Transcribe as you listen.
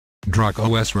DROCK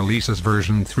OS releases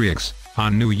version 3X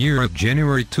on New Year of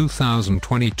January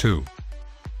 2022.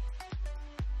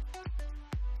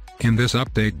 In this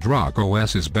update, DROCK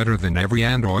OS is better than every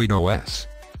Android OS.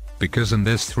 Because in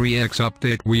this 3X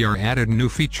update we are added new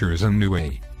features and new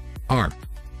ARM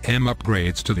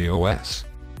upgrades to the OS.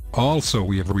 Also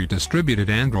we have redistributed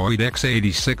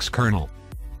Androidx86 kernel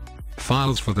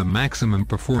files for the maximum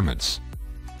performance.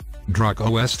 DROCK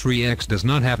OS 3X does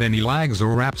not have any lags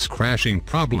or apps crashing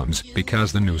problems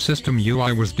because the new system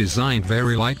UI was designed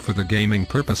very light for the gaming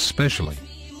purpose specially.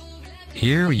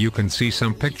 Here you can see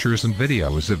some pictures and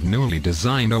videos of newly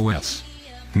designed OS.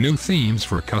 New themes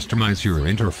for customize your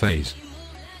interface.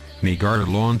 Niagara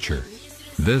launcher.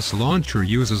 This launcher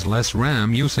uses less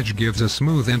RAM usage, gives a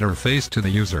smooth interface to the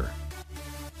user.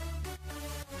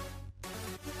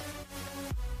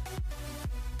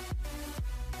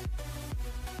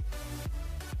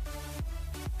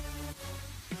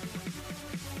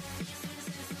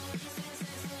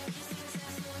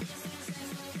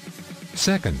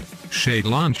 Second, Shade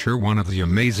Launcher. One of the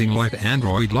amazing light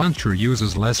Android launcher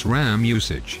uses less RAM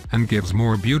usage and gives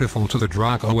more beautiful to the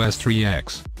DROCK OS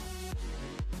 3X.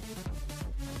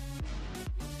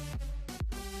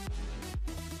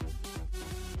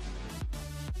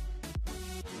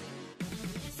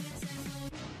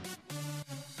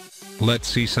 Let's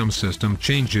see some system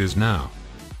changes now.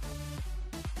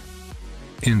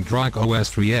 In DROCK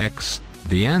OS 3X,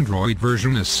 the Android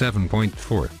version is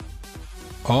 7.4.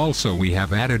 Also we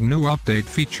have added new update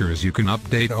features. You can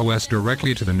update OS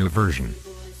directly to the new version.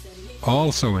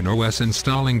 Also in OS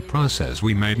installing process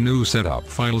we made new setup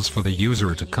files for the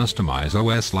user to customize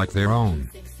OS like their own.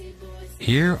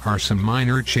 Here are some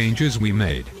minor changes we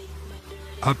made.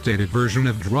 Updated version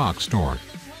of DROCK Store.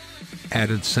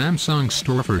 Added Samsung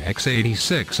Store for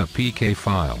x86 APK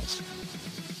files.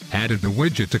 Added the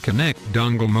widget to connect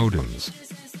dongle modems.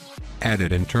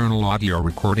 Added internal audio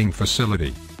recording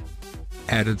facility.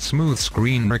 Added smooth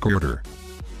screen recorder.